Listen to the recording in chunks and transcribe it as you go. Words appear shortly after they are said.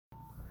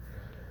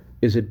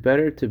Is it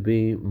better to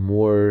be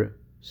more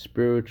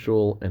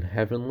spiritual and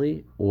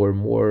heavenly or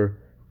more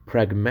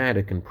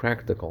pragmatic and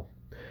practical?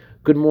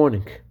 Good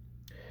morning.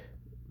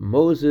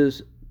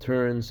 Moses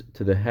turns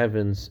to the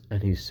heavens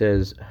and he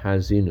says,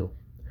 Hazinu.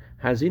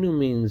 Hazinu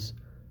means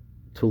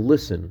to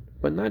listen,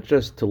 but not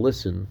just to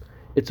listen.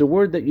 It's a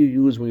word that you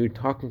use when you're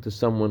talking to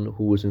someone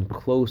who was in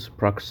close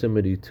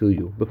proximity to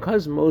you.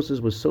 Because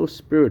Moses was so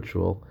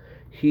spiritual,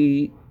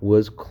 he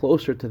was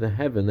closer to the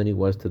heaven than he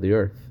was to the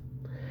earth.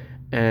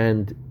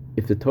 And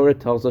if the Torah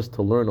tells us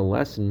to learn a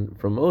lesson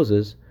from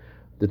Moses,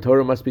 the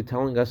Torah must be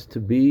telling us to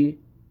be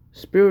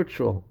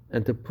spiritual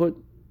and to put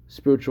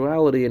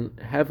spirituality and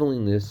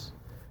heavenliness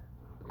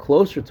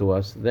closer to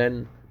us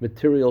than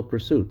material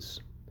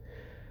pursuits.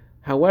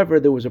 However,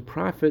 there was a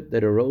prophet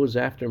that arose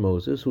after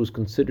Moses who was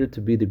considered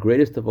to be the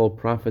greatest of all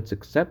prophets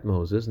except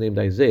Moses, named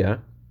Isaiah.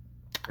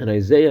 And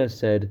Isaiah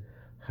said,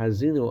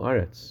 Hazinu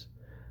Aretz.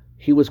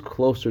 He was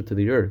closer to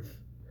the earth.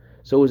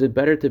 So is it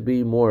better to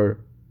be more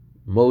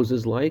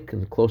Moses-like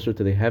and closer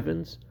to the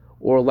heavens,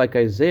 or like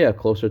Isaiah,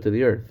 closer to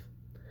the earth?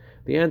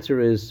 The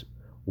answer is,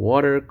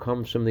 water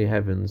comes from the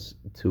heavens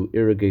to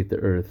irrigate the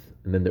earth,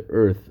 and then the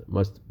earth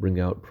must bring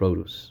out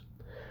produce.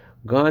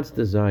 God's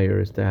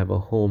desire is to have a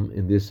home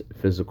in this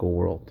physical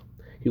world.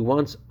 He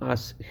wants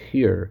us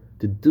here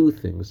to do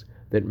things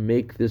that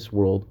make this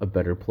world a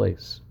better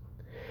place.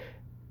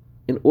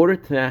 In order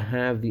to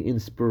have the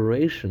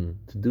inspiration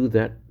to do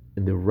that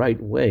in the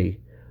right way,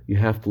 you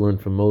have to learn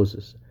from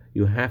Moses.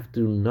 You have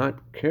to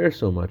not care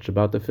so much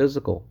about the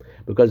physical,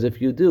 because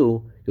if you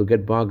do, you'll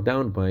get bogged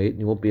down by it and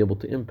you won't be able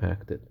to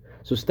impact it.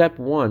 So step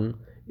one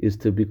is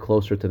to be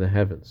closer to the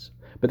heavens.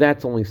 But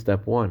that's only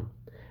step one.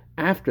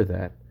 After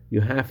that,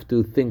 you have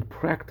to think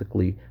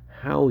practically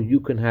how you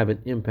can have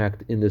an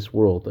impact in this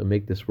world and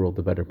make this world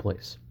a better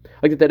place.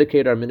 I'd like to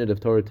dedicate our minute of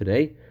Torah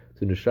today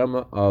to the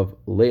neshama of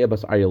Leah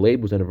Bas Arya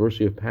Leib, whose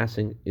anniversary of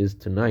passing is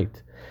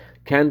tonight.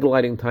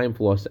 Candlelighting time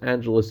for Los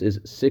Angeles is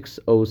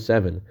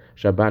 6:07.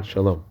 Shabbat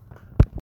Shalom.